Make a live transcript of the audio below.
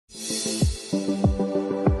This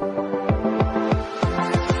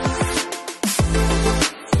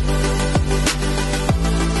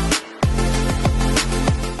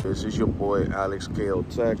is your boy Alex KO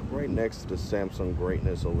Tech, right next to the Samsung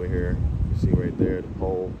greatness over here. You see right there, the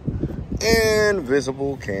pole. And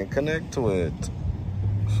Visible can't connect to it.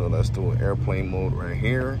 So let's do an airplane mode right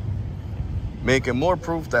here. Making more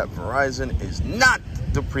proof that Verizon is not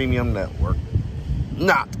the premium network.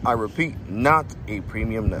 Not, I repeat, not a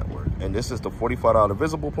premium network. And this is the $45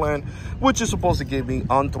 Visible plan, which is supposed to give me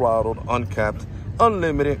unthrottled, uncapped,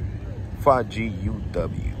 unlimited 5G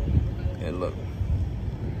UW. And look,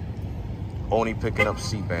 only picking up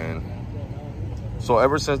C-band. So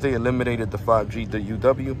ever since they eliminated the 5G, the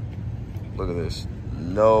UW, look at this.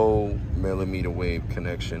 No millimeter wave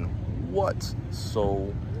connection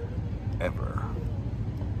whatsoever.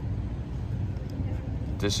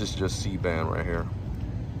 This is just C-band right here.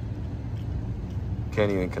 Can't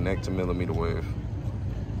even connect to millimeter wave.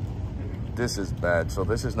 This is bad. So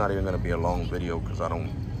this is not even gonna be a long video because I don't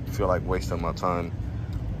feel like wasting my time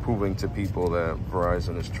proving to people that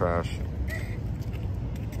Verizon is trash.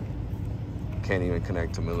 Can't even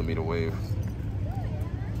connect to millimeter wave.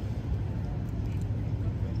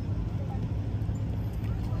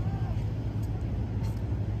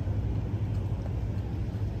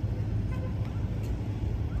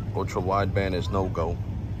 Ultra wideband is no go.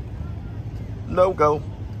 No go.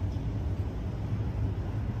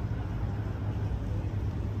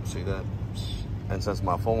 See that? And since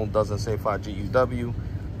my phone doesn't say 5G UW,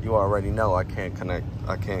 you already know I can't connect.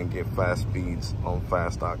 I can't get fast speeds on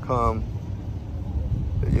fast.com.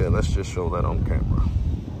 But yeah, let's just show that on camera.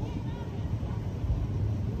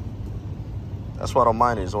 That's why I don't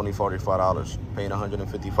mind it. It's only $45. Paying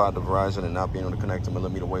 $155 to Verizon and not being able to connect to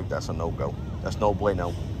millimeter wave, that's a no-go. That's no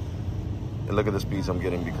bueno. And look at the speeds I'm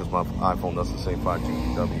getting because my iPhone doesn't say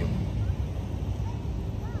 5G UW.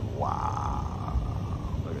 Wow.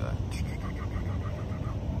 Look at that.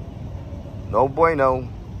 No bueno.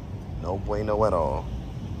 No bueno at all.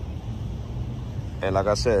 And like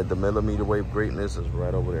I said, the millimeter wave greatness is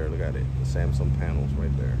right over there. Look at it. The Samsung panels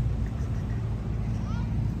right there.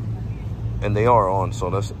 And they are on, so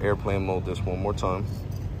let's airplane mode this one more time.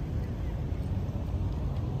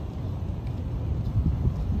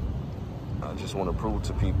 I just want to prove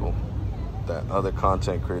to people that other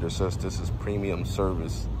content creators says this is premium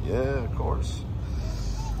service. Yeah, of course.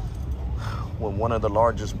 When one of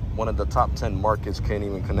the top 10 markets can't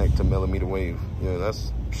even connect to millimeter wave, yeah,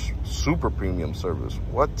 that's super premium service.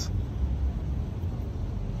 What?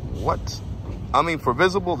 I mean, for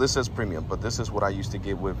Visible, this is premium, but this is what I used to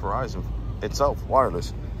get with Verizon itself,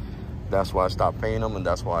 wireless. That's why I stopped paying them, and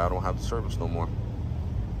that's why I don't have the service no more,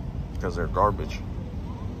 because they're garbage.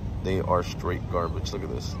 They are straight garbage. Look at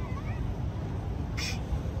this.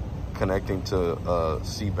 Connecting to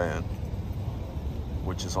C-band,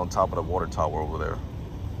 which is on top of the water tower over there,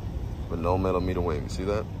 with no millimeter wave. You see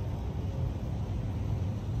that?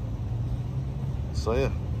 So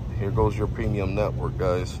yeah, here goes your premium network,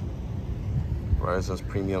 guys. Verizon's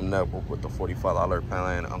premium network with the $45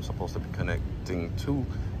 plan. I'm supposed to be connecting to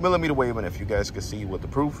millimeter wave, and if you guys can see with the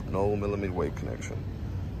proof, no millimeter wave connection.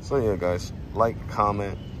 So yeah, guys, like,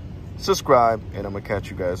 comment, subscribe, and I'm gonna catch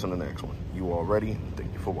you guys on the next one. You all ready?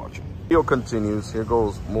 Thank you for watching. Video continues. Here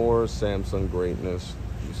goes more Samsung greatness.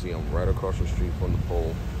 You see I'm right across the street from the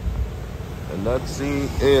pole. And let's see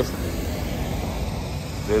if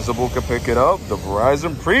Visible can pick it up. The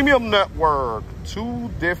Verizon Premium Network. 2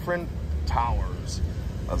 different towers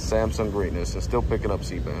of Samsung greatness and still picking up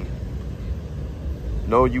C-band.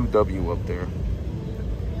 No UW up there.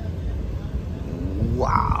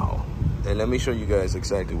 Wow. And let me show you guys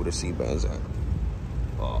exactly where the C-band's at.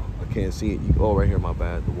 Oh, I can't see it. Oh, right here, my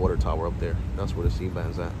bad. The water tower up there. That's where the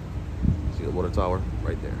C-band's at. See the water tower?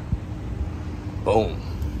 Right there. Boom.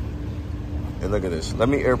 And look at this. Let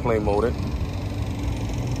me airplane mode it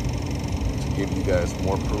to give you guys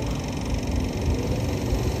more proof.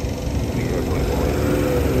 Let me airplane mode it.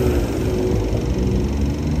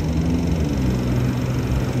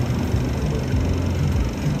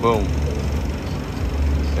 Boom.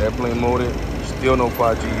 Airplane mode it. Still no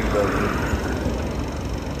 5G UW.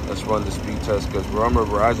 Let's run the speed test, because remember,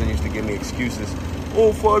 Verizon used to give me excuses.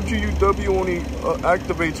 Oh, 5G UW only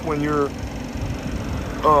activates when you're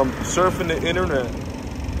surfing the internet.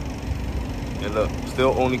 And look,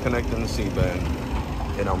 still only connecting the C-band.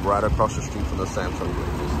 And I'm right across the street from the Samsung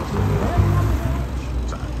greatness.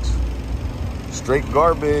 Straight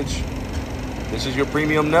garbage. This is your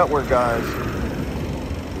premium network, guys.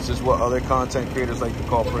 This is what other content creators like to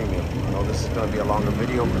call premium. I know this is going to be a longer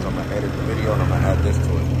video because I'm going to edit the video and I'm going to add this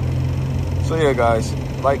to it. So yeah, guys,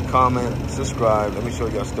 Like, comment, subscribe. Let me show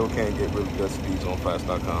you I still can't get really good speeds on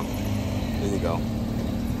fast.com. There you go.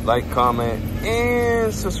 Like, comment,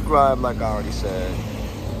 and subscribe like I already said.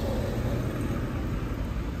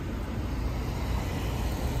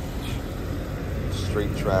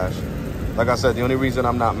 Straight trash. Like I said, the only reason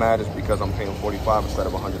I'm not mad is because I'm paying 45 instead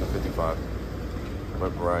of 155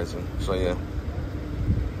 with Verizon. So yeah.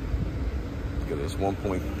 Look at this,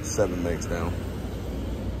 1.7 megs down.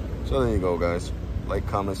 So there you go, guys. Like,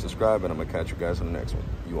 comment, subscribe, and I'm gonna catch you guys in the next one.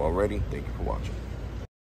 You all ready? Thank you for watching.